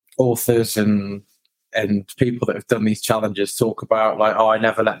authors and people that have done these challenges talk about, like, oh, I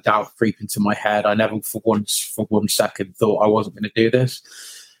never let doubt creep into my head. I never for one second thought I wasn't going to do this.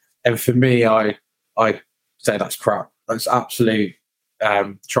 And for me, I say that's crap. That's absolute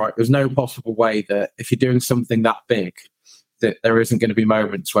trite. There's no possible way that if you're doing something that big, that there isn't going to be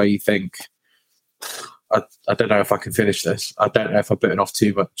moments where you think, I don't know if I can finish this. I don't know if I'm putting off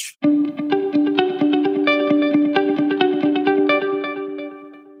too much.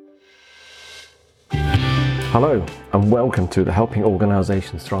 Hello, and welcome to the Helping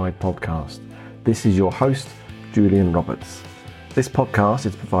Organisations Thrive podcast. This is your host, Julian Roberts. This podcast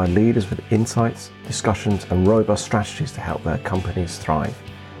is to provide leaders with insights, discussions, and robust strategies to help their companies thrive.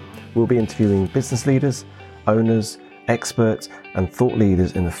 We'll be interviewing business leaders, owners, experts, and thought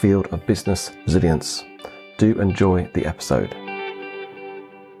leaders in the field of business resilience. Do enjoy the episode.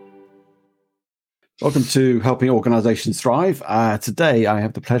 Welcome to Helping Organisations Thrive. Today I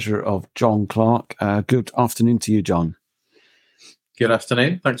have the pleasure of John Clark. Good afternoon to you, John. Good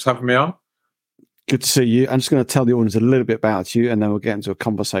afternoon. Thanks for having me on. Good to see you. I'm just going to tell the audience a little bit about you and then we'll get into a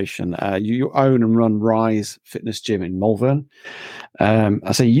conversation. You own and run Rise Fitness Gym in Malvern.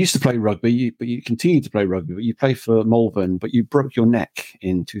 I say you used to play rugby, but you continue to play rugby, but you play for Malvern, but you broke your neck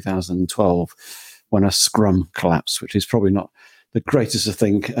in 2012 when a scrum collapsed, which is probably not the greatest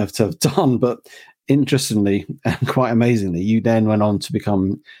thing to have done, but interestingly and quite amazingly, you then went on to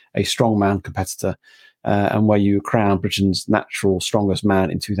become a strongman competitor, and where you were crowned Britain's natural strongest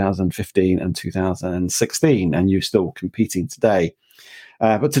man in 2015 and 2016, and you're still competing today.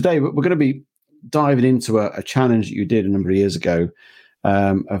 But today we're going to be diving into a challenge that you did a number of years ago,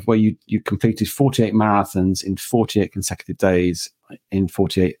 of where you completed 48 marathons in 48 consecutive days in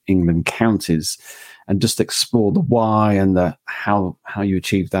 48 England counties, and just explore the why and the how you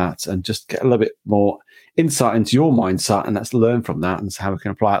achieved that, and just get a little bit more insight into your mindset, and let's learn from that and how we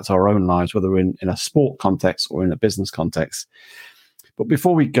can apply it to our own lives, whether we're in a sport context or in a business context. But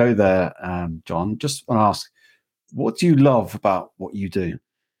before we go there, John, just want to ask, what do you love about what you do?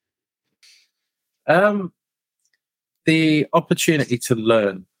 The opportunity to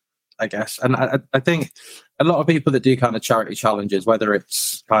learn, I guess. And I think a lot of people that do kind of charity challenges, whether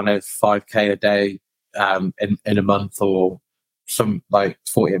it's kind of 5K a day in a month or some like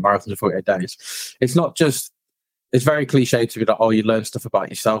 48 marathons in 48 days, it's not just, it's very cliche to be like, oh, you learn stuff about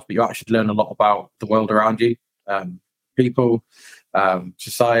yourself, but you actually learn a lot about the world around you, people,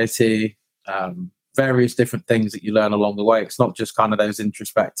 society, various different things that you learn along the way. It's not just kind of those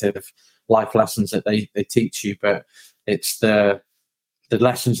introspective life lessons that they teach you, but it's the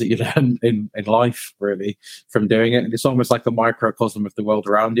lessons that you learn in life, really, from doing it. And it's almost like a microcosm of the world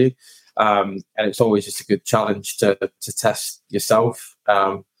around you. And it's always just a good challenge to test yourself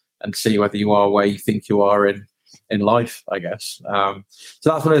and see whether you are where you think you are in life, I guess. So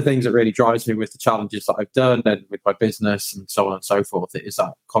that's one of the things that really drives me with the challenges that I've done and with my business and so on and so forth. It is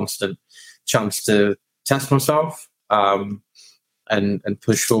that constant chance to test myself and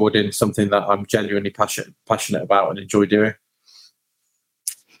push forward in something that I'm genuinely passionate about and enjoy doing.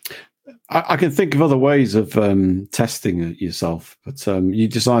 I can think of other ways of testing yourself, but you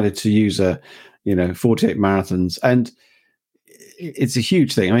decided to use 48 marathons, and it's a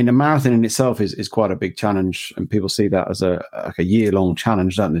huge thing. I mean, a marathon in itself is quite a big challenge, and people see that as a year-long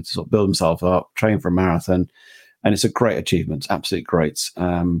challenge, don't they, to sort of build themselves up, train for a marathon, and it's a great achievement, absolutely great.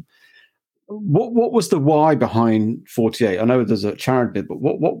 What was the why behind 48? I know there's a charity, but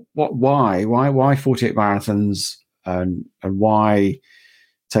why 48 marathons, and why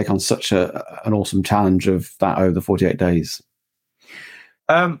take on such an awesome challenge of that over the 48 days?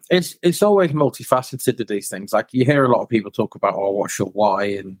 It's always multifaceted to these things. Like, you hear a lot of people talk about, oh, what's your why,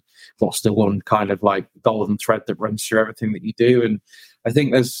 and what's the one kind of like golden thread that runs through everything that you do. And I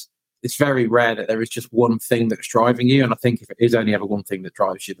think it's very rare that there is just one thing that's driving you. And I think if it is only ever one thing that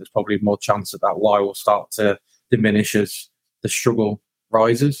drives you, there's probably more chance that why will start to diminish as the struggle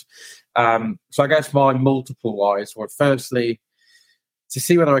rises. So I guess my multiple whys were, firstly, to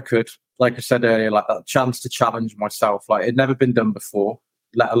see whether I could, like I said earlier, like that chance to challenge myself. Like, it'd never been done before,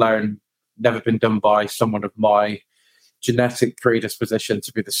 let alone never been done by someone of my genetic predisposition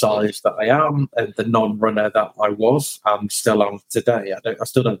to be the size that I am and the non-runner that I was and still am today. I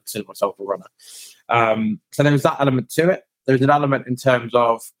still don't consider myself a runner. So there was that element to it. There was an element in terms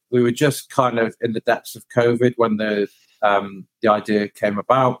of, we were just kind of in the depths of COVID when the idea came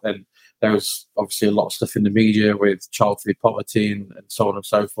about, and there was obviously a lot of stuff in the media with child food poverty and so on and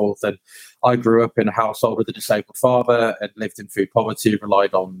so forth. And I grew up in a household with a disabled father and lived in food poverty,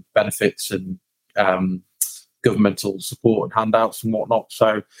 relied on benefits and governmental support and handouts and whatnot.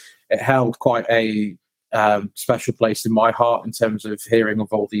 So it held quite a special place in my heart in terms of hearing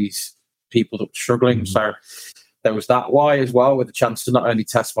of all these people that were struggling. So there was that why as well, with a chance to not only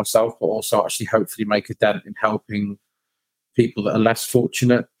test myself, but also actually hopefully make a dent in helping people that are less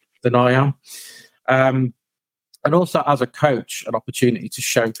fortunate than I am. And also as a coach, an opportunity to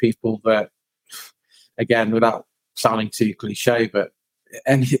show people that, again, without sounding too cliche, but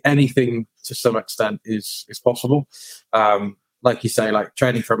anything to some extent is possible. Like you say, like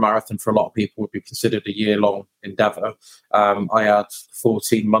training for a marathon for a lot of people would be considered a year-long endeavor. I had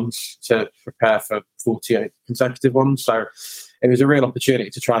 14 months to prepare for 48 consecutive ones. So it was a real opportunity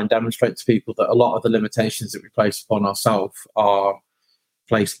to try and demonstrate to people that a lot of the limitations that we place upon ourselves are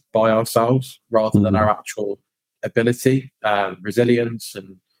placed by ourselves rather than our actual ability, resilience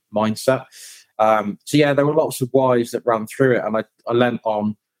and mindset. So yeah, there were lots of whys that ran through it, and I leant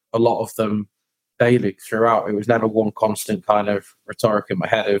on a lot of them daily throughout. It was never one constant kind of rhetoric in my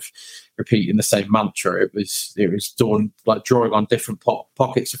head of repeating the same mantra. It was done like drawing on different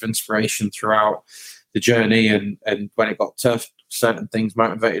pockets of inspiration throughout the journey, and when it got tough, certain things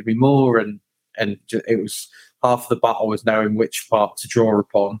motivated me more, and it was half the battle was knowing which part to draw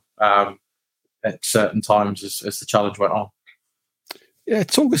upon at certain times as the challenge went on. Yeah,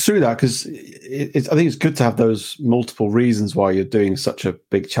 talk us through that, because I think it's good to have those multiple reasons why you're doing such a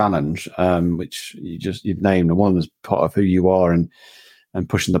big challenge, which you've named, and one of them is part of who you are and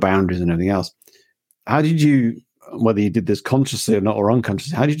pushing the boundaries and everything else. How did you, whether you did this consciously or not or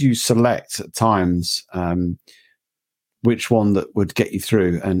unconsciously, how did you select at times which one that would get you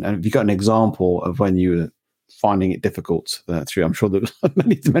through? And have you got an example of when you were finding it difficult through? I'm sure there were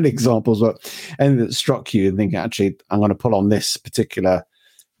many examples, but anything that struck you and think, actually, I'm going to pull on this particular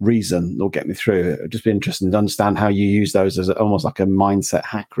reason that'll get me through. It'd just be interesting to understand how you use those as almost like a mindset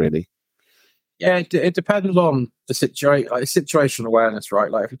hack, really. Yeah, it depends on the situation, like situational awareness,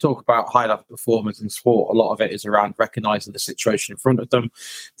 right? Like if we talk about high level performers in sport, a lot of it is around recognizing the situation in front of them,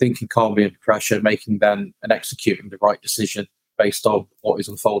 thinking calmly under pressure, making then and executing the right decision based on what is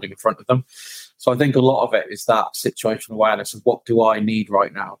unfolding in front of them. So I think a lot of it is that situational awareness of what do I need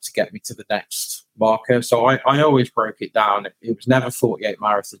right now to get me to the next marker. So I always broke it down. It was never 48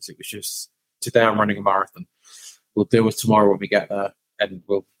 marathons. It was just, today I'm running a marathon. We'll deal with tomorrow when we get there. And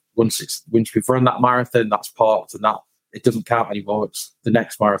once we've run that marathon, that's parked, and that it doesn't count anymore. It's the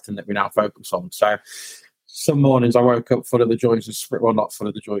next marathon that we now focus on. So some mornings I woke up full of the joys of spring, well, not full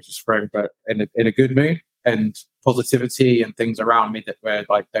of the joys of spring, but in a good mood and positivity, and things around me that were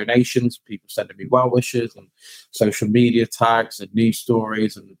like donations, people sending me well wishes and social media tags and news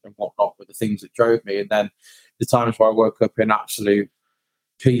stories and whatnot were the things that drove me. And then the times where I woke up in absolute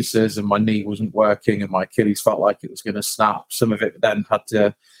pieces and my knee wasn't working and my Achilles felt like it was going to snap, some of it then had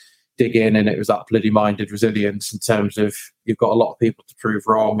to dig in, and it was that bloody minded resilience in terms of you've got a lot of people to prove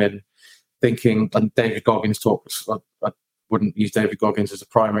wrong, and thinking, and David Goggins talks, I wouldn't use David Goggins as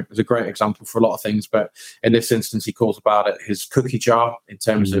a great example for a lot of things, but in this instance he calls about it his cookie jar in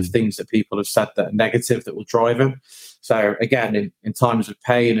terms of things that people have said that are negative that will drive him. So again, in times of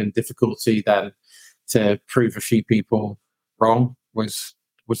pain and difficulty, then to prove a few people wrong was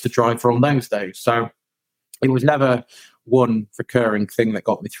the driver on those days. So it was never one recurring thing that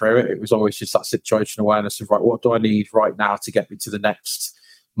got me through it. It was always just that situational awareness of, right, what do I need right now to get me to the next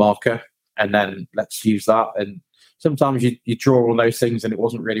marker? And then let's use that. And sometimes you draw on those things and it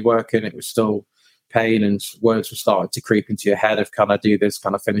wasn't really working. It was still pain, and words were starting to creep into your head of, can I do this?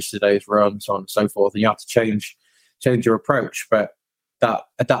 Can I finish today's run? So on and so forth. And you have to change your approach. But that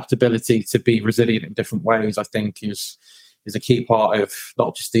adaptability to be resilient in different ways, I think, is a key part of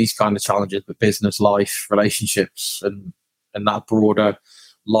not just these kind of challenges, but business, life, relationships, and that broader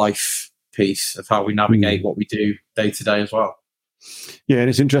life piece of how we navigate what we do day to day as well. Yeah, and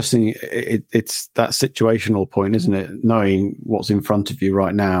it's interesting. It's that situational point, isn't it? Knowing what's in front of you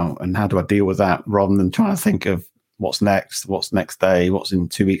right now and how do I deal with that, rather than trying to think of what's next day, what's in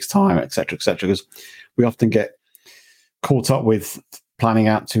 2 weeks' time, etc., etc. Because we often get caught up with planning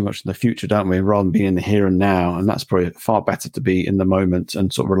out too much in the future, don't we? Rather than being in the here and now. And that's probably far better to be in the moment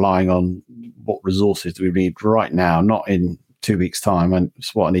and sort of relying on what resources do we need right now, not in 2 weeks' time. And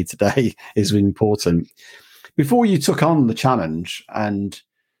it's what I need today is important. Before you took on the challenge, and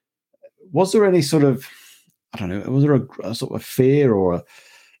was there any sort of, I don't know, was there a sort of fear or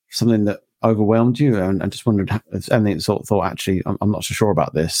something that overwhelmed you? And I just wondered, anything that sort of thought, actually, I'm not so sure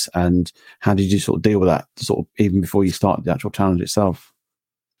about this. And how did you sort of deal with that, sort of even before you started the actual challenge itself?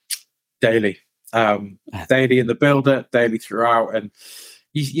 Daily in the build-up, daily throughout. And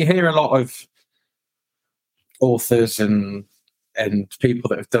you hear a lot of authors and and people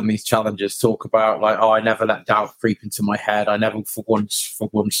that have done these challenges talk about like, oh, I never let doubt creep into my head. I never for 1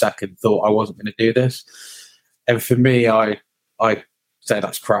 second thought I wasn't going to do this. And for me, I say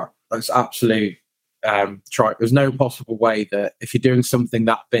that's crap. That's absolute trite. There's no possible way that if you're doing something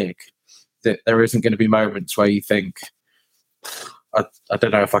that big, that there isn't going to be moments where you think, I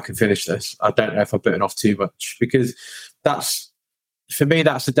don't know if I can finish this. I don't know if I'm bitten off too much, because that's, for me,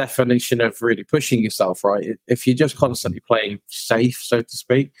 that's the definition of really pushing yourself, right? If you're just constantly playing safe, so to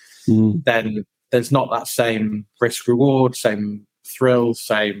speak, then there's not that same risk reward, same thrill,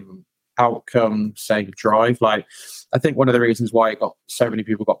 same outcome, same drive. Like, I think one of the reasons why so many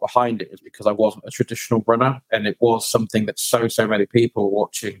people got behind it is because I wasn't a traditional runner, and it was something that so many people were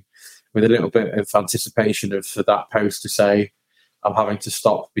watching with a little bit of anticipation of for that post to say, I'm having to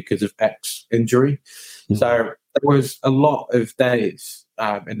stop because of X injury. So there was a lot of days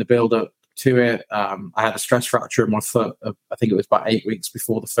in the build up to it. I had a stress fracture in my foot. I think it was about 8 weeks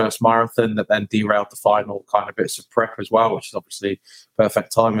before the first marathon that then derailed the final kind of bits of prep as well, which is obviously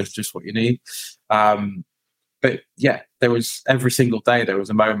perfect time. Is just what you need. But yeah, there was every single day there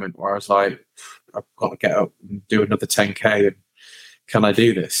was a moment where I was like, I've got to get up and do another 10K, and can I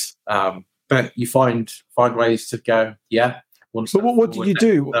do this? But you find ways to go, yeah. But what did you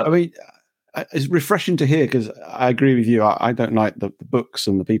do? I mean, it's refreshing to hear, because I agree with you. I don't like the books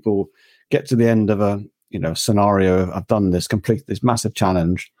and the people get to the end of a scenario. I've done this, complete this massive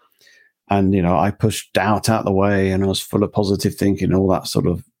challenge, and I pushed doubt out the way, and I was full of positive thinking, all that sort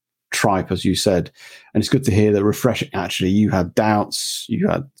of tripe, as you said. And it's good to hear that refreshing. Actually, you had doubts, you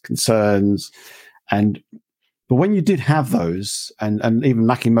had concerns, but when you did have those, and even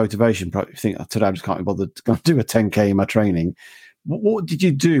lacking motivation, probably think, oh, today I just can't be bothered to do a 10K in my training. What did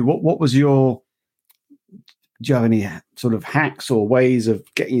you do? What was your? Do you have any sort of hacks or ways of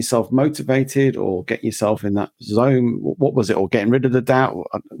getting yourself motivated or getting yourself in that zone? What was it? Or getting rid of the doubt?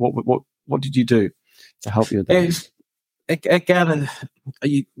 What did you do to help you with that? Again,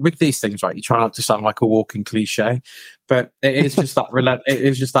 with these things, right? You try not to sound like a walking cliche, but it is just that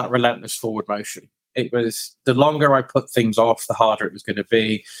relentless forward motion. It was, the longer I put things off, the harder it was going to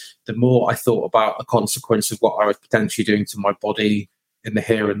be. The more I thought about the consequence of what I was potentially doing to my body in the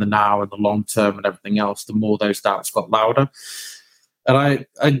here and the now and the long term and everything else, the more those doubts got louder. And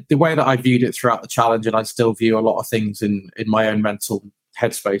I the way that I viewed it throughout the challenge, and I still view a lot of things in my own mental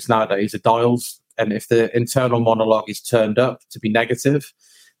headspace nowadays, are dials. And if the internal monologue is turned up to be negative,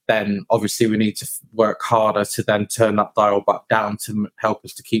 then obviously we need to work harder to then turn that dial back down to help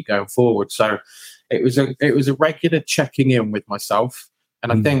us to keep going forward. So it was a regular checking in with myself.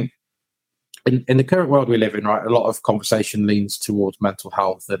 And I think in the current world we live in, right, a lot of conversation leans towards mental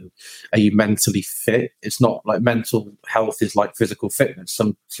health and are you mentally fit? It's not like mental health is like physical fitness.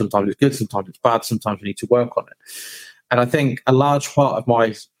 Sometimes it's good, sometimes it's bad, sometimes we need to work on it. And I think a large part of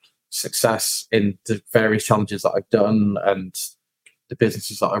my success in the various challenges that I've done and the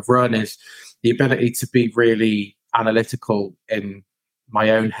businesses that I've run is the ability to be really analytical in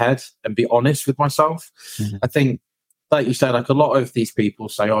my own head and be honest with myself. I think, like you said, like a lot of these people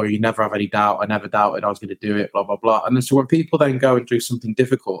say, oh, you never have any doubt. I never doubted I was going to do it, blah, blah, blah. And so when people then go and do something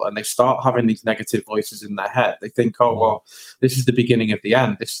difficult and they start having these negative voices in their head, they think, oh, well, this is the beginning of the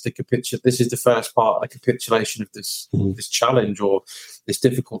end. This is the first part, like capitulation of this challenge or this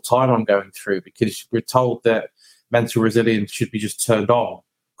difficult time I'm going through, because we're told that mental resilience should be just turned on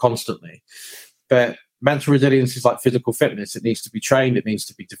constantly. But mental resilience is like physical fitness. It needs to be trained. It needs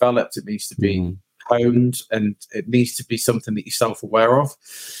to be developed. It needs to be honed, and it needs to be something that you're self-aware of.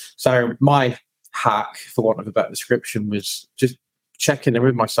 So my hack, for want of a better description, was just checking in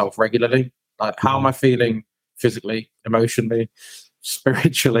with myself regularly. Like, how am I feeling physically, emotionally,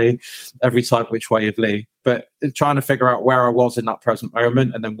 spiritually, every type which way of Lee, but trying to figure out where I was in that present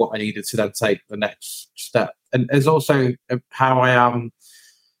moment and then what I needed to then take the next step. And there's also how I am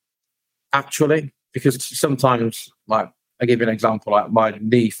actually, because sometimes, like, I give you an example, like my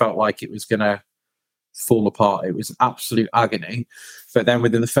knee felt like it was going to fall apart. It was an absolute agony. But then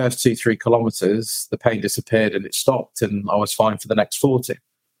within the first 2-3 kilometers, the pain disappeared and it stopped, and I was fine for the next 40.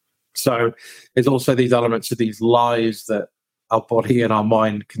 So there's also these elements of these lies that our body and our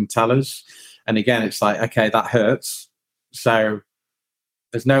mind can tell us. And again, it's like, okay, that hurts. So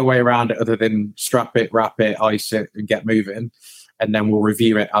there's no way around it other than strap it, wrap it, ice it, and get moving. And then we'll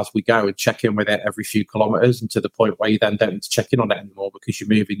review it as we go and check in with it every few kilometers, and to the point where you then don't need to check in on it anymore because you're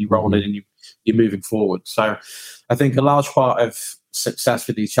moving, you're rolling, and you're moving forward. So I think a large part of success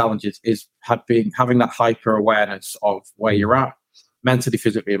with these challenges is having that hyper awareness of where you're at, mentally,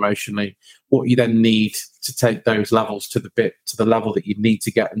 physically, emotionally, what you then need to take those levels to the level that you need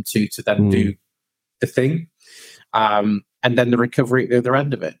to get them to then do the thing. and then the recovery at the other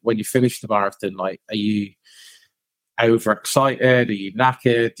end of it. When you finish the marathon, like, are you overexcited? Are you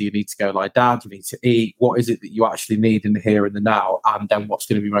knackered? Do you need to go lie down? Do you need to eat? What is it that you actually need in the here and the now? And then what's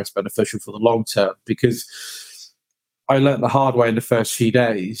going to be most beneficial for the long term? Because I learned the hard way in the first few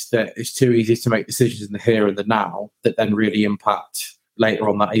days that it's too easy to make decisions in the here and the now that then really impact later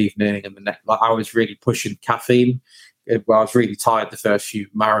on that evening and the next. Like, I was really pushing caffeine. I was really tired the first few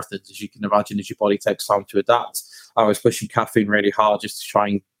marathons, as you can imagine, as your body takes time to adapt. I was pushing caffeine really hard just to try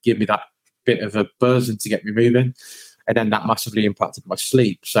and give me that bit of a buzz and to get me moving. And then that massively impacted my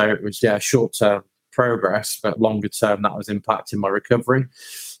sleep. So it was, short-term progress, but longer term, that was impacting my recovery.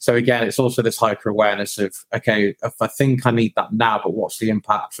 So again, it's also this hyper-awareness of, okay, if I think I need that now, but what's the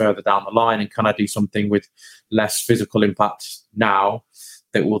impact further down the line? And can I do something with less physical impact now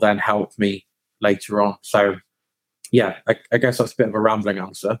that will then help me later on? So yeah, I guess that's a bit of a rambling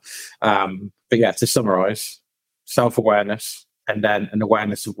answer. But yeah, to summarize, self-awareness and then an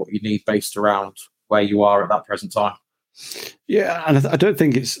awareness of what you need based around where you are at that present time. Yeah, and I don't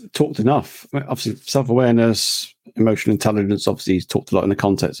think it's talked enough. Obviously, self-awareness, emotional intelligence, obviously is talked a lot in the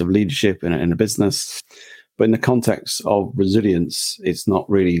context of leadership in a business. But in the context of resilience, it's not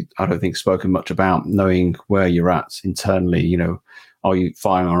really, I don't think, spoken much about knowing where you're at internally. You know, are you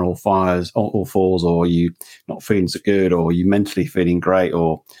firing on all fours, or are you not feeling so good, or are you mentally feeling great,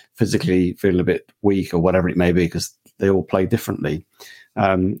 or physically feeling a bit weak, or whatever it may be, because they all play differently.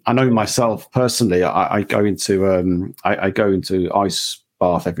 I know myself personally, I go into ice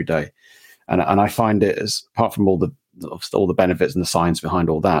bath every day, and I find it, as apart from all the benefits and the science behind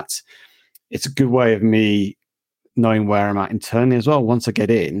all that, it's a good way of me knowing where I'm at internally as well. Once I get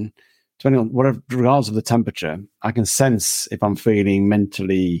in, depending on whatever, regardless of the temperature, I can sense if I'm feeling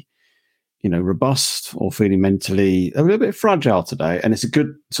mentally, robust, or feeling mentally a little bit fragile today. And it's a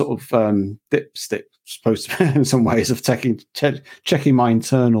good sort of dipstick, supposed to be in some ways, of checking my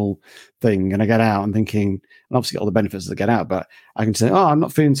internal thing. And I get out and thinking, and obviously get all the benefits that I get out, but I can say, I'm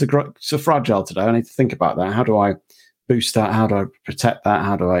not feeling so fragile today. I need to think about that. How do I boost that? How do I protect that?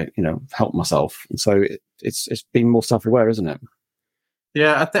 How do I, help myself? And so it's being more self-aware, isn't it?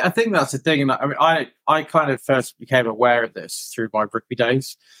 Yeah, I think that's the thing. And I kind of first became aware of this through my rugby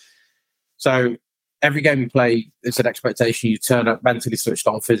days. So every game you play, it's an expectation you turn up mentally switched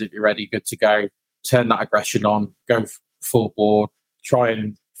on, physically ready, good to go, turn that aggression on, go full board, try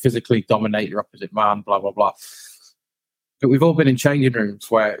and physically dominate your opposite man, blah, blah, blah. But we've all been in changing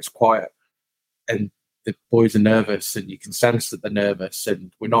rooms where it's quiet and the boys are nervous and you can sense that they're nervous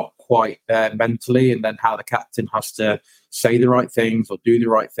and we're not quite there mentally. And then how the captain has to say the right things or do the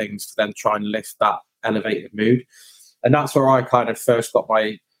right things to then try and lift that elevated mood. And that's where I kind of first got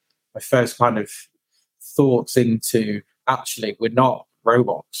my first kind of thoughts into, actually, we're not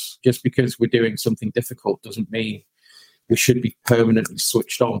robots. Just because we're doing something difficult doesn't mean we should be permanently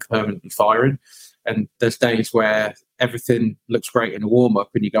switched on, permanently firing. And there's days where everything looks great in a warm-up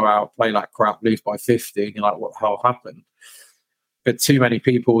and you go out, play like crap, lose by 50, and you're like, what the hell happened? But too many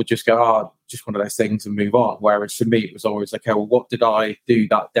people would just go, just one of those things, and move on. Whereas for me, it was always like, okay, well, what did I do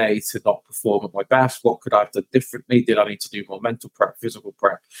that day to not perform at my best? What could I have done differently? Did I need to do more mental prep, physical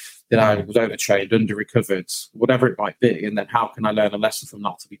prep? Did I was overtrained, under-recovered, whatever it might be? And then how can I learn a lesson from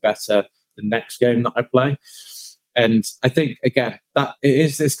that to be better the next game that I play? And I think, again, that it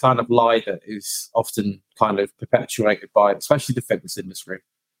is this kind of lie that is often kind of perpetuated by, especially the fitness industry,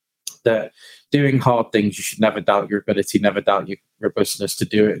 that doing hard things, you should never doubt your ability, never doubt your robustness to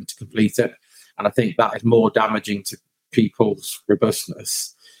do it and to complete it. And I think that is more damaging to people's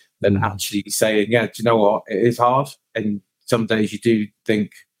robustness than actually saying, yeah, do you know what? It is hard. And some days you do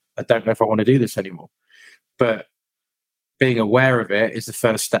think, I don't know if I want to do this anymore. But being aware of it is the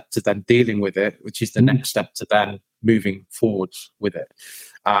first step to then dealing with it, which is the next step to then moving forwards with it.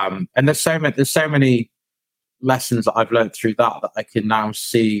 And there's so many lessons that I've learned through that I can now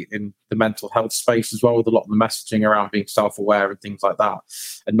see in the mental health space as well, with a lot of the messaging around being self-aware and things like that,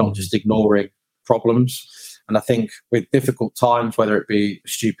 and not just ignoring problems. And I think with difficult times, whether it be a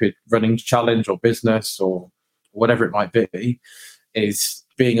stupid running challenge or business or whatever it might be, is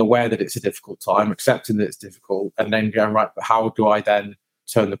being aware that it's a difficult time, accepting that it's difficult, and then going, right, but how do I then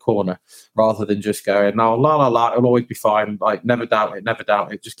turn the corner, rather than just going, no, it'll always be fine. Like, never doubt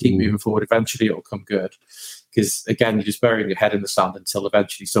it. Just keep moving forward. Eventually it'll come good. Because again, you're just burying your head in the sand until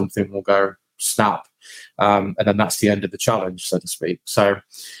eventually something will go snap. And then that's the end of the challenge, so to speak. So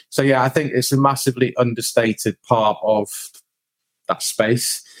yeah, I think it's a massively understated part of that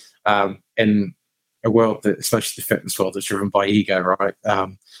space in a world that, especially the fitness world, is driven by ego, right? A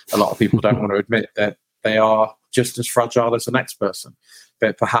lot of people don't want to admit that they are just as fragile as the next person.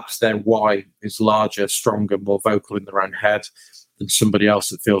 but perhaps their why is larger, stronger, more vocal in their own head than somebody else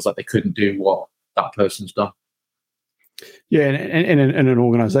that feels like they couldn't do what that person's done. Yeah, in an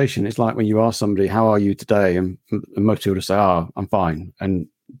organization, it's like when you ask somebody, how are you today? And most people just say, oh, I'm fine. And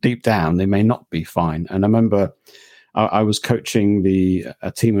deep down, they may not be fine. And I remember I was coaching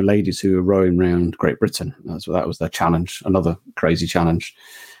a team of ladies who were rowing around Great Britain. That was their challenge, another crazy challenge.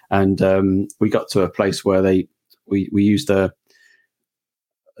 And we got to a place where we used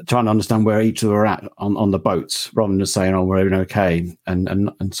trying to understand where each of them were at on the boats, rather than just saying, "Oh, we're doing okay,"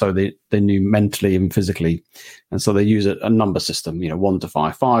 and so they knew mentally and physically, and so they use a number system. 1 to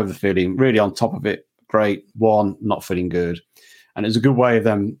 5. 5 are feeling really on top of it, great. 1 not feeling good, and it's a good way of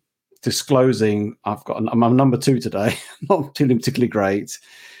them disclosing, I'm number 2 today, not feeling particularly great.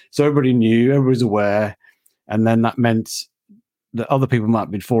 So everybody knew, everybody was aware, and then that meant that other people might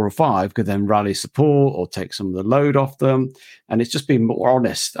have been 4 or 5 could then rally support or take some of the load off them. And it's just being more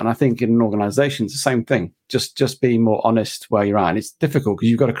honest. And I think in an organization, it's the same thing, just being more honest where you're at. And it's difficult because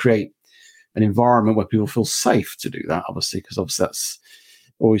you've got to create an environment where people feel safe to do that, obviously, because obviously that's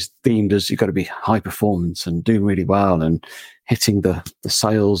always themed as you've got to be high performance and doing really well and hitting the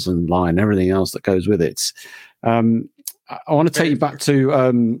sales and line, everything else that goes with it. I want to take you back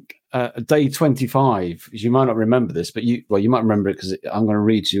to day 25. You might not remember this, but you might remember it because I'm going to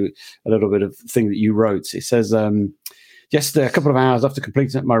read you a little bit of thing that you wrote. It says, yesterday, a couple of hours after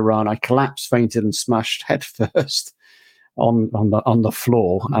completing my run, I collapsed, fainted, and smashed head first on the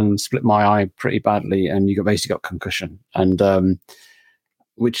floor and split my eye pretty badly, and you basically got concussion. And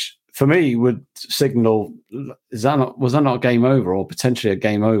which for me would signal, was that not game over, or potentially a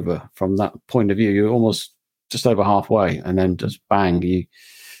game over from that point of view? You're almost just over halfway, and then just bang, you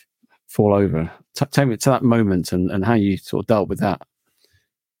fall over. Take me to that moment and how you sort of dealt with that.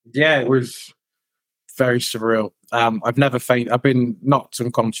 Yeah, it was very surreal. I've never fainted. I've been knocked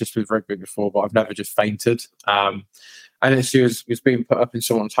unconscious with rugby before, but I've never just fainted. And it was being put up in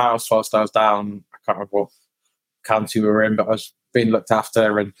someone's house whilst I was down. I can't remember what county we were in, but I was being looked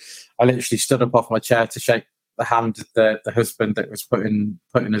after, and I literally stood up off my chair to shake the hand of the husband that was putting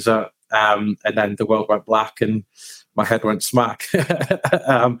us up, and then the world went black and my head went smack.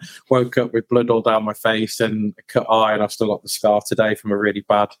 Woke up with blood all down my face and a cut eye, and I've still got the scar today from a really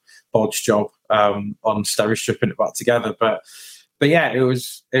bad bodge job on steri stripping it back together. But yeah, it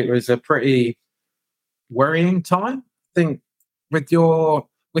was a pretty worrying time. I think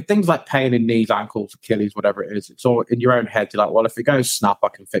with things like pain in knees, ankles, Achilles, whatever it is, it's all in your own head. You're like, well, if it goes snap, I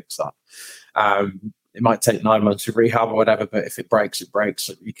can fix that. It might take 9 months of rehab or whatever, but if it breaks, it breaks.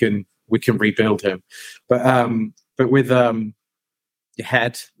 We can rebuild him. But with your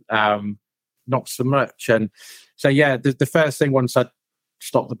head, not so much. And so yeah, the first thing, once I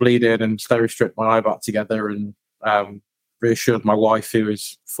stopped the bleeding and steri stripped my eye back together and reassured my wife, who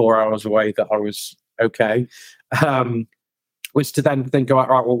was 4 hours away, that I was okay, was to then think about,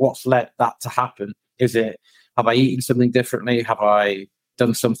 right, well, what's led that to happen? Have I eaten something differently? Have I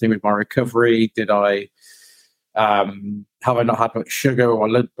done something with my recovery? Did I have I not had much sugar, or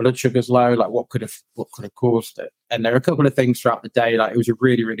blood sugar's low? Like what could have caused it? And there are a couple of things throughout the day. Like it was a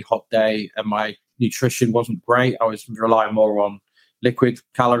really, really hot day and my nutrition wasn't great. I was relying more on liquid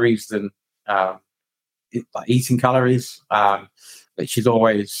calories than eating calories, which is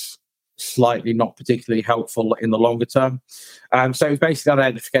always slightly not particularly helpful in the longer term. So it was basically that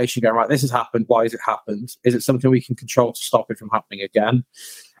identification going, right, this has happened. Why has it happened? Is it something we can control to stop it from happening again?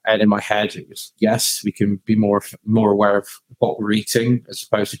 And in my head, it was, yes, we can be more aware of what we're eating as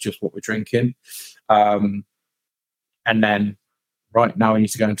opposed to just what we're drinking. And then right now we need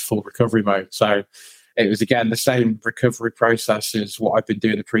to go into full recovery mode. So it was, again, the same recovery process as what I've been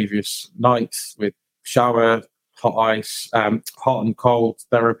doing the previous nights, with shower, hot ice, hot and cold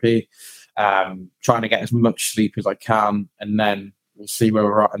therapy, trying to get as much sleep as I can, and then we'll see where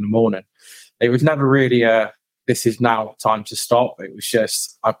we're at in the morning. It was never really this is now time to stop. It was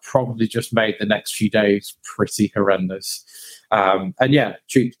just, I probably just made the next few days pretty horrendous. And yeah,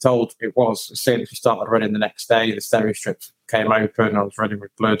 truth be told, it was. As soon as we started running the next day, the steri strips came open. I was running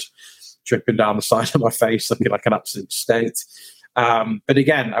with blood dripping down the side of my face, looking like an absolute state. But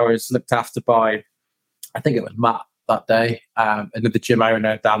again, I was looked after by, I think it was Matt that day, another gym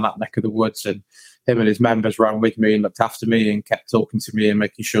owner down that neck of the woods, and him and his members ran with me and looked after me and kept talking to me and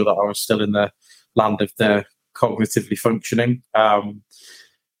making sure that I was still in the land of the cognitively functioning. And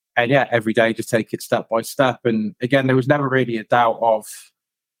yeah, every day just take it step by step. And again, there was never really a doubt of,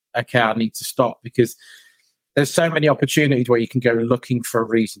 okay, I need to stop, because there's so many opportunities where you can go looking for a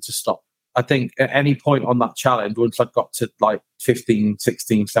reason to stop. I think at any point on that challenge, once I'd got to like 15,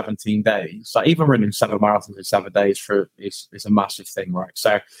 16, 17 days, like even running 7 marathons in 7 days is a massive thing, right?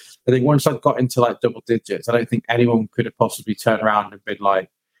 So I think once I'd got into like double digits, I don't think anyone could have possibly turned around and been like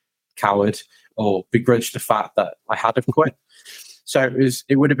coward or begrudged the fact that I had to quit. So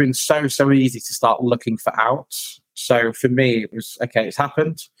it would have been so easy to start looking for outs. So for me, it was, okay, it's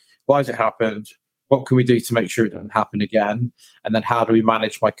happened. Why has it happened? What can we do to make sure it doesn't happen again? And then how do we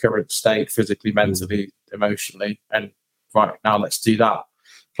manage my current state physically, mentally, emotionally? And right now, let's do that.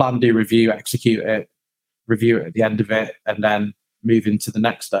 Plan, do, review, execute it, review it at the end of it, and then move into the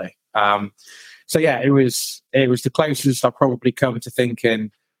next day. So yeah, it was the closest I've probably come to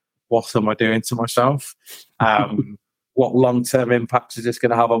thinking, what am I doing to myself? What long-term impact is this going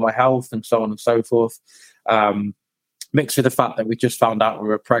to have on my health, and so on and so forth? Mixed with the fact that we just found out we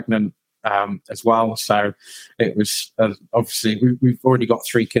were pregnant as well. So it was obviously we've already got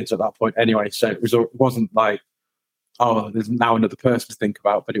 3 kids at that point anyway. So it wasn't like, oh, there's now another person to think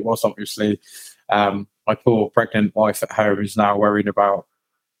about, but it was obviously my poor pregnant wife at home is now worrying about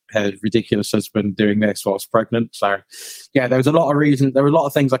her ridiculous husband doing this whilst pregnant. So yeah, there was a lot of reasons. There were a lot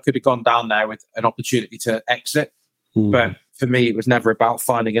of things I could have gone down there with an opportunity to exit. But for me, it was never about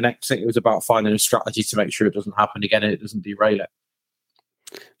finding an exit. It was about finding a strategy to make sure it doesn't happen again and it doesn't derail it.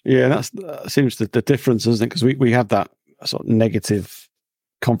 Yeah, that seems the difference, isn't it? Because we have that sort of negative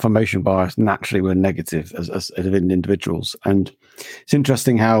confirmation bias. Naturally, we're negative as individuals, and it's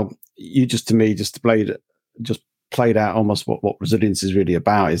interesting how you just played out almost what resilience is really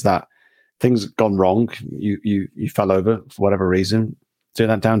about. Is that things have gone wrong? You fell over for whatever reason. Turn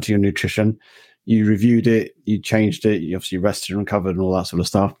that down to your nutrition. You reviewed it, you changed it, you obviously rested and recovered and all that sort of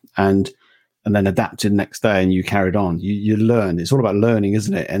stuff, and then adapted next day, and you carried on. You learn. It's all about learning,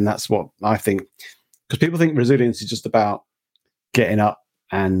 isn't it? And that's what I think, because people think resilience is just about getting up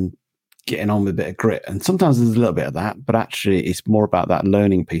and getting on with a bit of grit, and sometimes there's a little bit of that, but actually it's more about that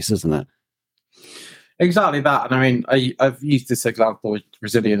learning piece, isn't it? Exactly that. And I mean, I've used this example with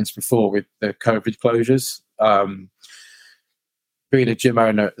resilience before with the COVID closures. Being a gym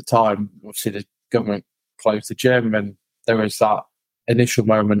owner at the time, obviously the government closed the gym, and there was that initial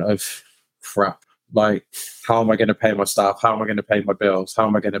moment of crap. Like, how am I going to pay my staff? How am I going to pay my bills? How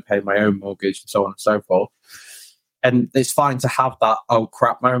am I going to pay my own mortgage, and so on and so forth? And it's fine to have that oh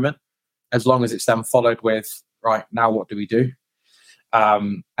crap moment, as long as it's then followed with, right, now what do we do?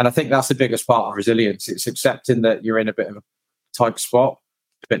 And I think that's the biggest part of resilience. It's accepting that you're in a bit of a tight spot,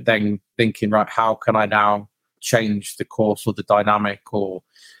 but then thinking, right, how can I now change the course or the dynamic or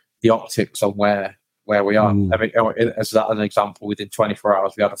the optics on where we are? I mean, as that an example, within 24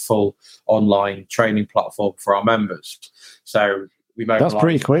 hours, we had a full online training platform for our members. So we mobilized. That's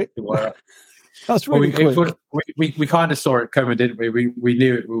pretty quick. That's really quick. We kind of saw it coming, didn't we? We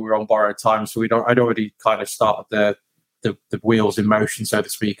knew we were on borrowed time, so I'd already kind of started the wheels in motion, so to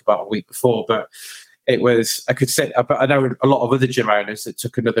speak, about a week before. But it was, but I know a lot of other gym owners that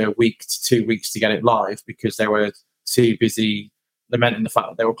took another week to 2 weeks to get it live because they were too busy lamenting the fact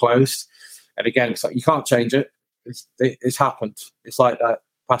that they were closed. And again, it's like, you can't change it. It's happened. It's like that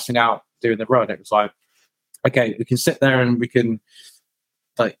passing out, doing the run. It was like, okay, we can sit there and we can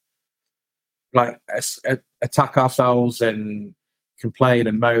attack ourselves and complain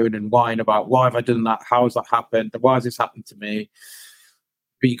and moan and whine about, why have I done that? How has that happened? Why has this happened to me?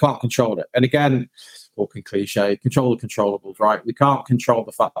 But you can't control it. And again, talking cliche, control the controllables, right? We can't control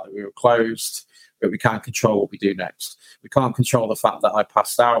the fact that we were closed, but we can't control what we do next. We can't control the fact that I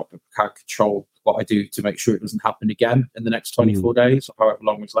passed out, but we can't control what I do to make sure it doesn't happen again in the next 24 days or however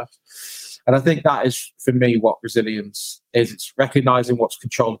long is left. And I think that is, for me, what resilience is. It's recognizing what's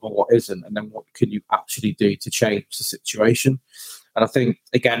controllable, what isn't, and then what can you actually do to change the situation. And I think,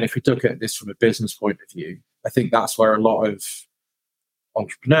 again, if we look at this from a business point of view, I think that's where a lot of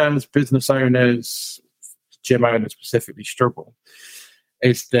entrepreneurs, business owners, gym owners specifically struggle,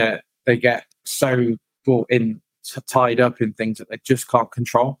 is that they get so brought in, tied up in things that they just can't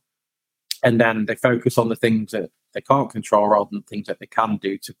control. And then they focus on the things that they can't control rather than things that they can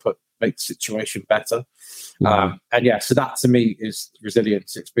do to make the situation better. And yeah, so that to me is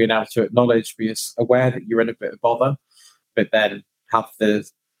resilience. It's being able to acknowledge, be aware that you're in a bit of bother, but then have the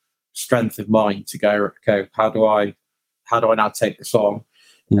strength of mind to go, okay, how do I now take this on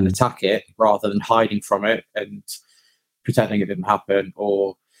and attack it rather than hiding from it and pretending it didn't happen?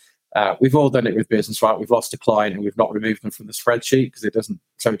 Or we've all done it with business, right? We've lost a client and we've not removed them from the spreadsheet because it doesn't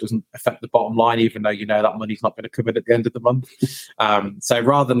affect the bottom line, even though you know that money's not going to come in at the end of the month. So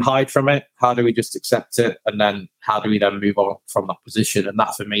rather than hide from it, how do we just accept it? And then how do we then move on from that position? And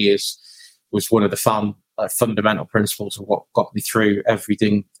that for me was one of the like fundamental principles of what got me through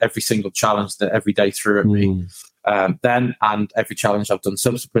everything, every single challenge that every day threw at me then, and every challenge I've done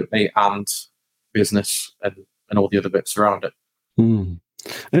subsequently, and business and all the other bits around it. And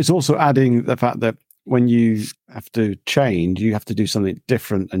it's also adding the fact that when you have to change, you have to do something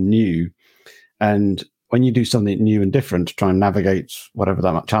different and new. And when you do something new and different to try and navigate whatever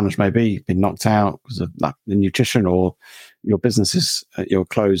that challenge may be, been knocked out because of the nutrition, or your business is you're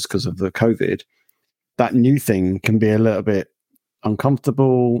closed because of the COVID, that new thing can be a little bit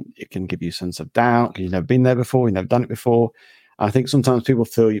uncomfortable. It can give you a sense of doubt. You've never been there before. You've never done it before. I think sometimes people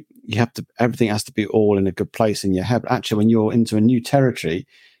feel you have to, everything has to be all in a good place in your head. But actually, when you're into a new territory,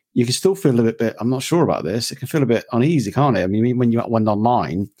 you can still feel a little bit, I'm not sure about this. It can feel a bit uneasy, can't it? I mean, when you went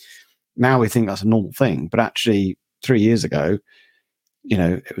online, now we think that's a normal thing. But actually, 3 years ago,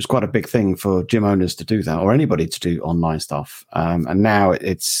 it was quite a big thing for gym owners to do that, or anybody to do online stuff. And now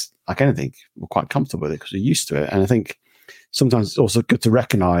it's like anything, we're quite comfortable with it because we're used to it. And I think sometimes it's also good to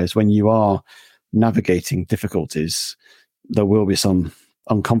recognize when you are navigating difficulties, there will be some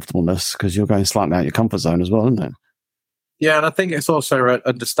uncomfortableness because you're going slightly out your comfort zone as well, isn't it? Yeah, and I think it's also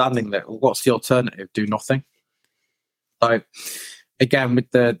understanding that what's the alternative? Do nothing. Like, again,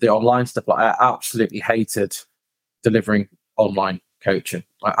 with the online stuff, like, I absolutely hated delivering online coaching.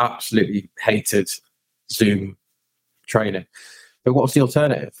 I absolutely hated Zoom training. But what's the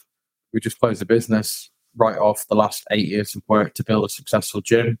alternative? We just closed the business, write off the last 8 years of work to build a successful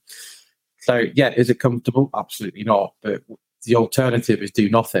gym. So, yeah, is it comfortable? Absolutely not. But the alternative is do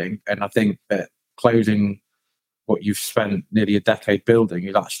nothing. And I think that closing what you've spent nearly a decade building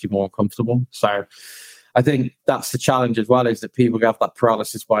is actually more uncomfortable. So I think that's the challenge as well, is that people have that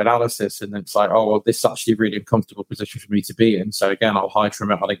paralysis by analysis, and it's like, oh, well, this is actually a really uncomfortable position for me to be in. So again, I'll hide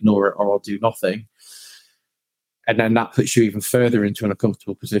from it, I'll ignore it, or I'll do nothing. And then that puts you even further into an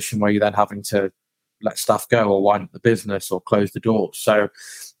uncomfortable position where you're then having to let staff go or wind up the business or close the doors. So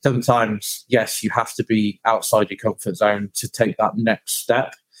sometimes, yes, you have to be outside your comfort zone to take that next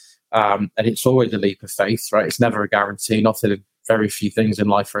step. And it's always a leap of faith, right? It's never a guarantee. Nothing, very few things in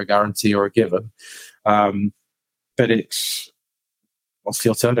life are a guarantee or a given. But what's the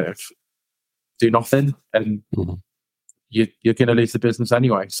alternative? Do nothing, and you're going to lose the business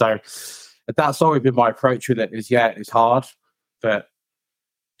anyway. So that's always been my approach with it. Is, yeah, it's hard, but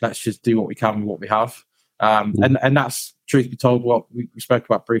let's just do what we can with what we have. And that's, truth be told, what we spoke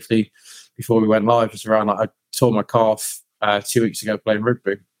about briefly before we went live, is around, like, I tore my calf 2 weeks ago playing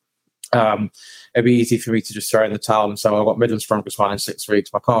rugby. It'd be easy for me to just throw in the towel and say, I've got Midland's strongest man in 6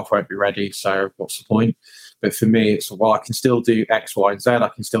 weeks, my calf won't be ready, so what's the point? But for me, it's, well, I can still do X, Y, and Z. I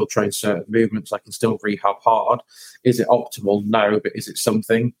can still train certain movements. I can still rehab hard. Is it optimal? No. But is it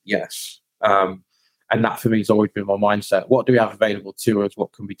something? Yes. And that for me has always been my mindset. What do we have available to us?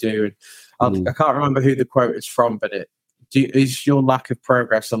 What can we do? And I can't remember who the quote is from, but is your lack of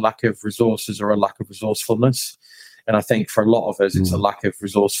progress a lack of resources or a lack of resourcefulness? And I think for a lot of us, it's a lack of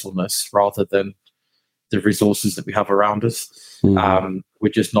resourcefulness rather than the resources that we have around us.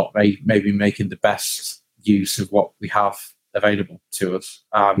 We're just not maybe making the best use of what we have available to us.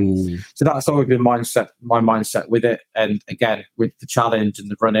 So that's always been my mindset with it. And again, with the challenge and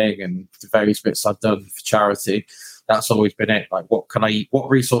the running and the various bits I've done for charity, that's always been it. Like, what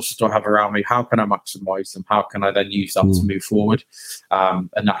resources do I have around me? How can I maximize them? How can I then use that to move forward? And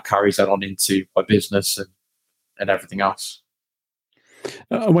that carries that on into my business and everything else.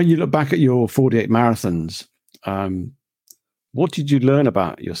 When you look back at your 48 marathons, what did you learn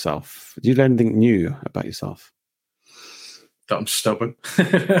about yourself? Did you learn anything new about yourself? That I'm stubborn.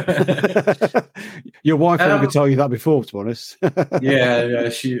 Your wife never could tell you that before, to be honest. yeah,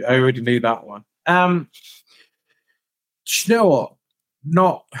 I already knew that one. You know what?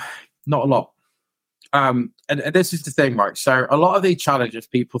 Not a lot. And this is the thing, right? So a lot of these challenges,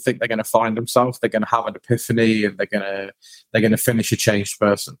 people think they're going to find themselves, they're going to have an epiphany, and they're going to finish a changed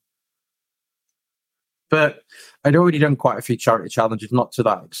person. But I'd already done quite a few charity challenges, not to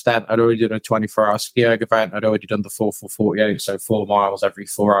that extent. I'd already done a 24-hour ski erg event. I'd already done the 4x48, so 4 miles every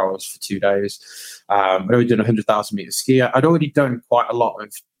 4 hours for 2 days. I'd already done a 100,000 meter ski. I'd already done quite a lot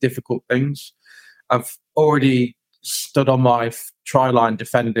of difficult things. I've already stood on my try line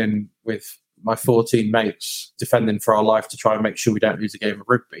defending with my 14 mates, defending for our life to try and make sure we don't lose a game of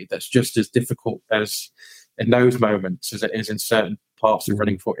rugby. That's just as difficult as in those moments as it is in certain parts of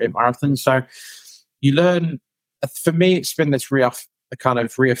running 48 marathons. So you learn, for me, it's been this kind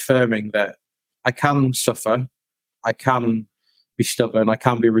of reaffirming that I can suffer, I can be stubborn, I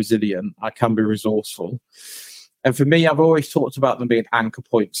can be resilient, I can be resourceful. And for me, I've always talked about them being anchor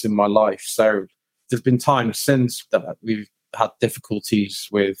points in my life. So there's been times since that we've had difficulties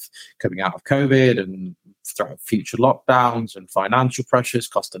with coming out of COVID and throughout future lockdowns and financial pressures,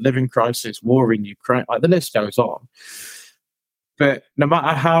 cost of living crisis, war in Ukraine, like the list goes on. But no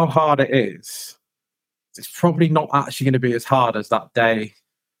matter how hard it is, it's probably not actually going to be as hard as that day,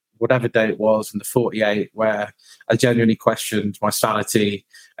 whatever day it was in the 48, where I genuinely questioned my sanity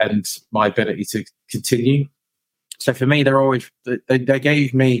and my ability to continue. So for me, they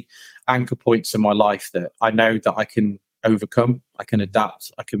gave me anchor points in my life that I know that I can overcome, I can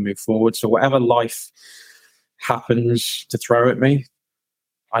adapt, I can move forward. So whatever life happens to throw at me,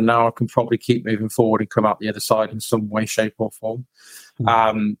 I know I can probably keep moving forward and come out the other side in some way, shape, or form.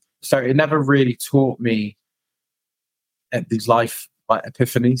 So it never really taught me at these life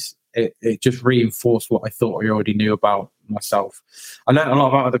epiphanies. It just reinforced what I thought I already knew about myself. I learned a lot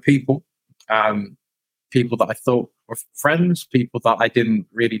about other people, people that I thought were friends, people that I didn't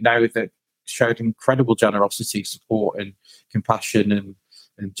really know that showed incredible generosity, support, and compassion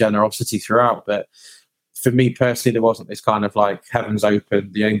and generosity throughout. But for me personally, there wasn't this kind of like heavens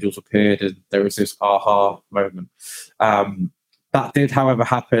opened, the angels appeared, and there was this aha moment. That did, however,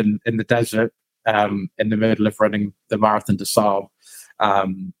 happen in the desert, in the middle of running the Marathon des Sables,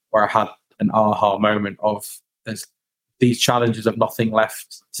 where I had an aha moment of there's these challenges of nothing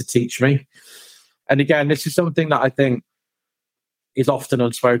left to teach me. And again, this is something that I think is often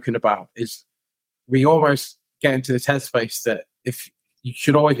unspoken about, is we almost get into this headspace that if you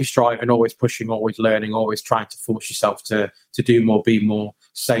should always be striving, always pushing, always learning, always trying to force yourself to do more, be more,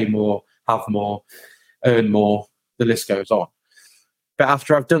 say more, have more, earn more, the list goes on. But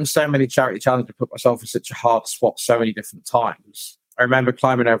after I've done so many charity challenges, put myself in such a hard spot so many different times, I remember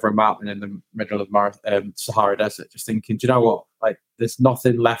climbing over a mountain in the middle of the Sahara Desert, just thinking, do you know what? Like, there's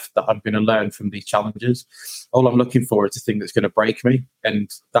nothing left that I'm going to learn from these challenges. All I'm looking for is a thing that's going to break me. And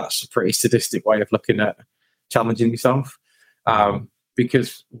that's a pretty sadistic way of looking at challenging yourself.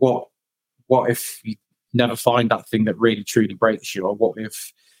 Because what if you never find that thing that really, truly breaks you? Or what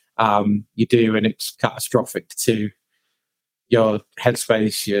if you do and it's catastrophic to your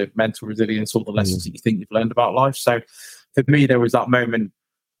headspace, your mental resilience, all the lessons that you think you've learned about life? So for me, there was that moment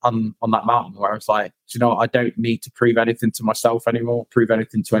on that mountain where I was like, do you know what? I don't need to prove anything to myself anymore, prove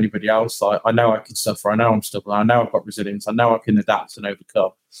anything to anybody else. I know I can suffer. I know I'm stubborn. I know I've got resilience. I know I can adapt and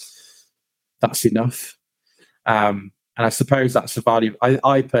overcome. That's enough. And I suppose that's a valuable,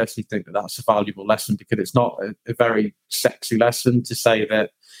 I personally think that that's a valuable lesson, because it's not a very sexy lesson to say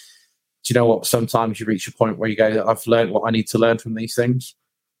that, do you know what, sometimes you reach a point where you go, I've learned what I need to learn from these things,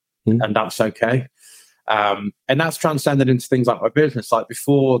 and that's okay. And that's transcended into things like my business. Like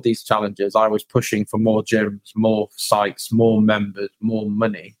before these challenges, I was pushing for more gyms, more sites, more members, more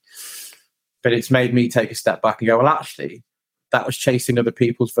money. But it's made me take a step back and go, well, actually, that was chasing other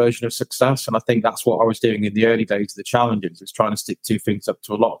people's version of success. And I think that's what I was doing in the early days of the challenges, is trying to stick two things up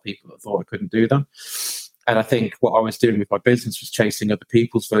to a lot of people that thought I couldn't do them. And I think what I was doing with my business was chasing other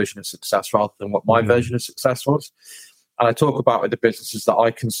people's version of success rather than what my version of success was. And I talk about with the businesses that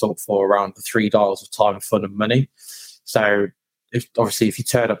I consult for around the 3 dials of time, fun, and money. So if you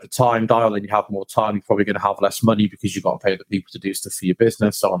turn up the time dial and you have more time, you're probably going to have less money because you've got to pay the people to do stuff for your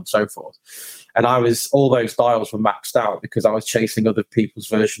business, so on and so forth. And all those dials were maxed out because I was chasing other people's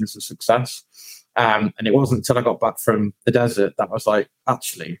versions of success. And it wasn't until I got back from the desert that I was like,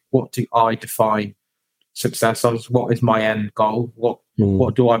 actually, what do I define success as? What is my end goal? What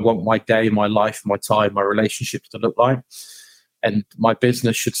do I want my day, my life, my time, my relationships to look like? And my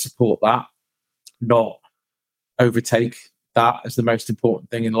business should support that, not overtake that as the most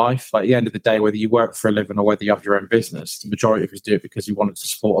important thing in life. Like at the end of the day, whether you work for a living or whether you have your own business, the majority of us do it because we want to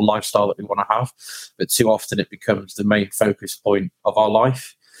support a lifestyle that we want to have. But too often it becomes the main focus point of our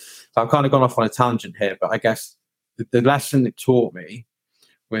life. So I've kind of gone off on a tangent here, but I guess the lesson it taught me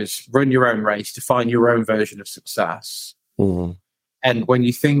was run your own race, define your own version of success. And when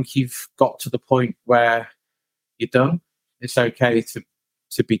you think you've got to the point where you're done, it's okay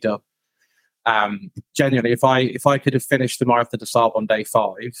to be done. Genuinely, if I could have finished the Marathon des Sables on day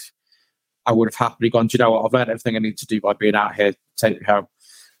 5, I would have happily gone, do you know what, I've learned everything I need to do by being out here, take me home.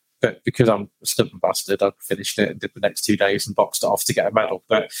 But because I'm a stubborn bastard, I finished it and did the next 2 days and boxed it off to get a medal.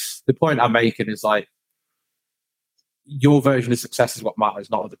 But the point I'm making is like, your version of success is what matters,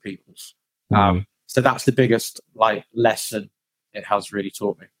 not other people's. So that's the biggest lesson it has really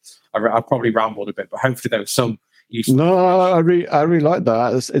taught me. I probably rambled a bit, but hopefully there was some useful. No, I really like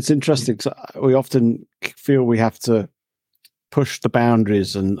that. It's interesting. We often feel we have to push the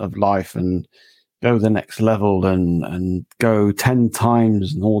boundaries of life and go the next level and go 10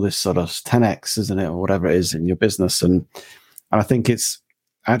 times and all this sort of 10x, isn't it, or whatever it is in your business. And I think it's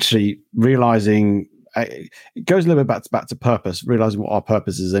actually realizing. It goes a little bit back to purpose, realizing what our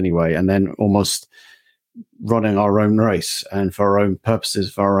purpose is anyway, and then almost running our own race and for our own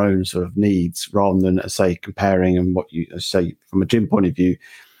purposes, for our own sort of needs, rather than, say, comparing. And what you say from a gym point of view,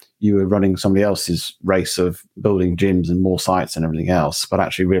 you were running somebody else's race of building gyms and more sites and everything else, but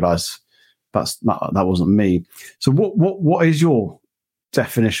actually realize that wasn't me. So what is your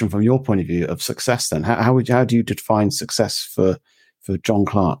definition from your point of view of success then? How do you define success for John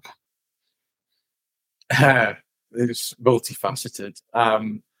Clark? It's multifaceted.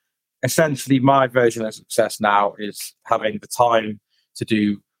 Essentially, my version of success now is having the time to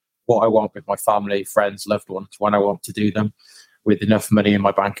do what I want with my family, friends, loved ones, when I want to do them, with enough money in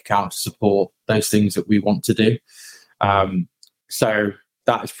my bank account to support those things that we want to do. So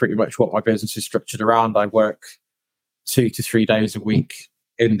that is pretty much what my business is structured around. I work 2 to 3 days a week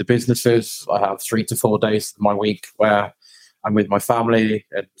in the businesses. I have 3 to 4 days of my week where I'm with my family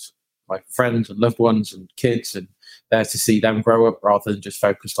and my friends and loved ones and kids, and there to see them grow up rather than just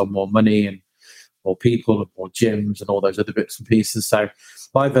focused on more money and more people and more gyms and all those other bits and pieces. So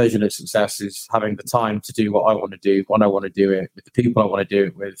my version of success is having the time to do what I want to do, when I want to do it, with the people I want to do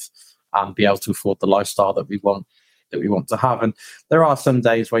it with, and be able to afford the lifestyle that we want to have. And there are some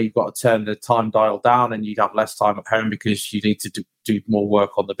days where you've got to turn the time dial down and you have less time at home because you need to do more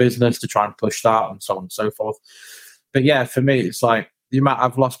work on the business to try and push that, and so on and so forth. But yeah, for me, it's like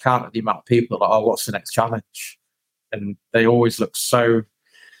I've lost count of the amount of people that are like, oh, what's the next challenge? And they always look so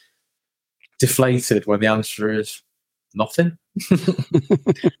deflated when the answer is nothing.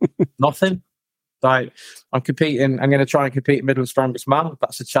 Nothing. Like, I'm competing. I'm going to try and compete in Midland Strongest Man.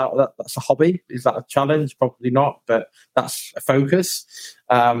 That's that's a hobby. Is that a challenge? Probably not. But that's a focus.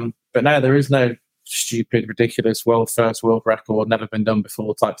 But no, there is no stupid, ridiculous world record, never been done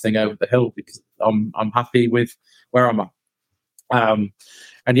before type thing over the hill, because I'm happy with where I'm at.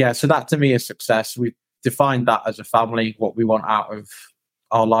 And yeah, so that to me is success. We've defined that as a family, what we want out of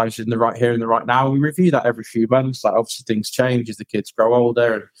our lives in the right here and the right now. We review that every few months. Like, obviously things change as the kids grow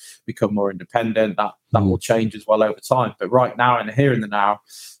older and become more independent. That will change as well over time. But right now, in the here and the now,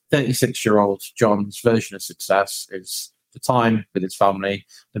 36-year-old John's version of success is the time with his family,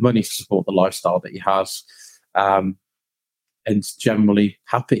 the money to support the lifestyle that he has, and generally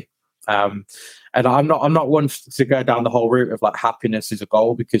happy. And I'm not one to go down the whole route of like happiness is a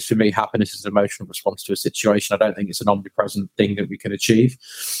goal, because for me, happiness is an emotional response to a situation. I don't think it's an omnipresent thing that we can achieve,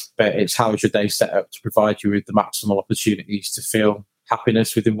 but it's how is your day set up to provide you with the maximal opportunities to feel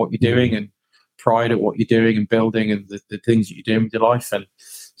happiness within what you're doing and pride at what you're doing and building and the things that you're doing with your life. And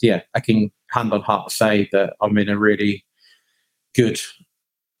yeah, I can hand on heart say that I'm in a really good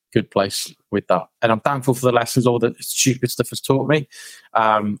place with that, and I'm thankful for the lessons all the stupid stuff has taught me,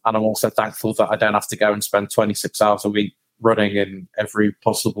 and I'm also thankful that I don't have to go and spend 26 hours a week running in every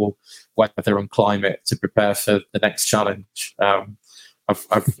possible weather and climate to prepare for the next challenge. I've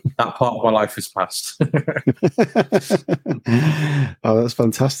that part of my life is past. Oh, that's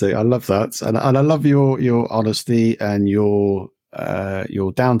fantastic. I love that, and I love your honesty and your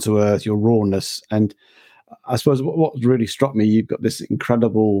down to earth, your rawness. And I suppose what really struck me, you've got this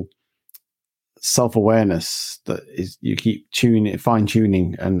incredible self-awareness that is, you keep fine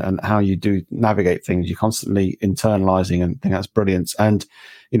tuning and how you do navigate things. You're constantly internalizing, and I think that's brilliant. And,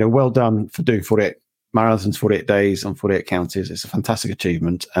 well done for doing 48 marathons, 48 days on 48 counties. It's a fantastic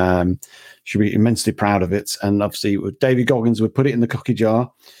achievement. Should be immensely proud of it. And obviously with Davy Goggins, would put it in the cookie jar,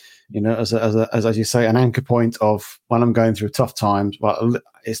 as you say, an anchor point of when I'm going through tough times. Well,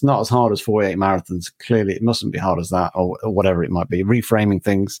 it's not as hard as 48 marathons. Clearly, it mustn't be hard as that, or whatever it might be. Reframing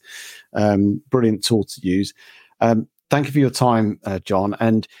things, brilliant tool to use. Thank you for your time, John.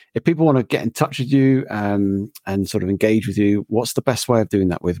 And if people want to get in touch with you and sort of engage with you, what's the best way of doing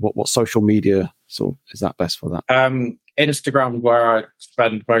that with? What social media sort of is that best for that? Instagram, where I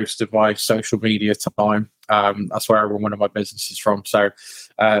spend most of my social media time. That's where I run one of my businesses from. So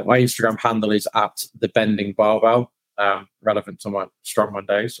my Instagram handle is at the Bending Barbell, relevant to my Strongman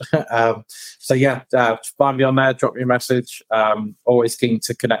days. So yeah, find me on there, drop me a message. Always keen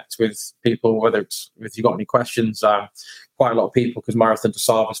to connect with people, whether it's if you've got any questions. Quite a lot of people, because Marathon des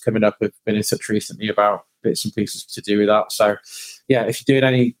Sables coming up, have been in touch recently about bits and pieces to do with that. So yeah, if you're doing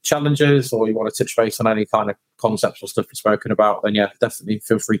any challenges or you want to touch base on any kind of concepts or stuff we've spoken about, then yeah, definitely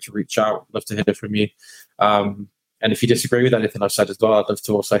feel free to reach out. Love to hear from you. And if you disagree with anything I've said as well, I'd love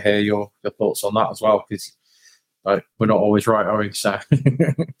to also hear your thoughts on that as well, because we're not always right, are we? So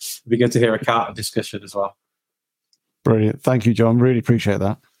it'd be good to hear a counter discussion as well. Brilliant. Thank you, John. Really appreciate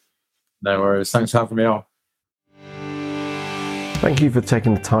that. No worries. Thanks for having me on. Thank you for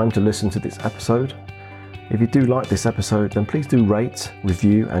taking the time to listen to this episode. If you do like this episode, then please do rate,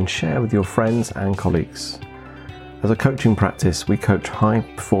 review, and share with your friends and colleagues. As a coaching practice, we coach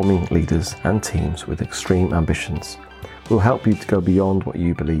high-performing leaders and teams with extreme ambitions. We'll help you to go beyond what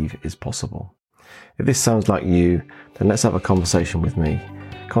you believe is possible. If this sounds like you, then let's have a conversation with me.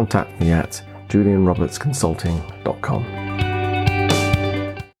 Contact me at julianrobertsconsulting.com.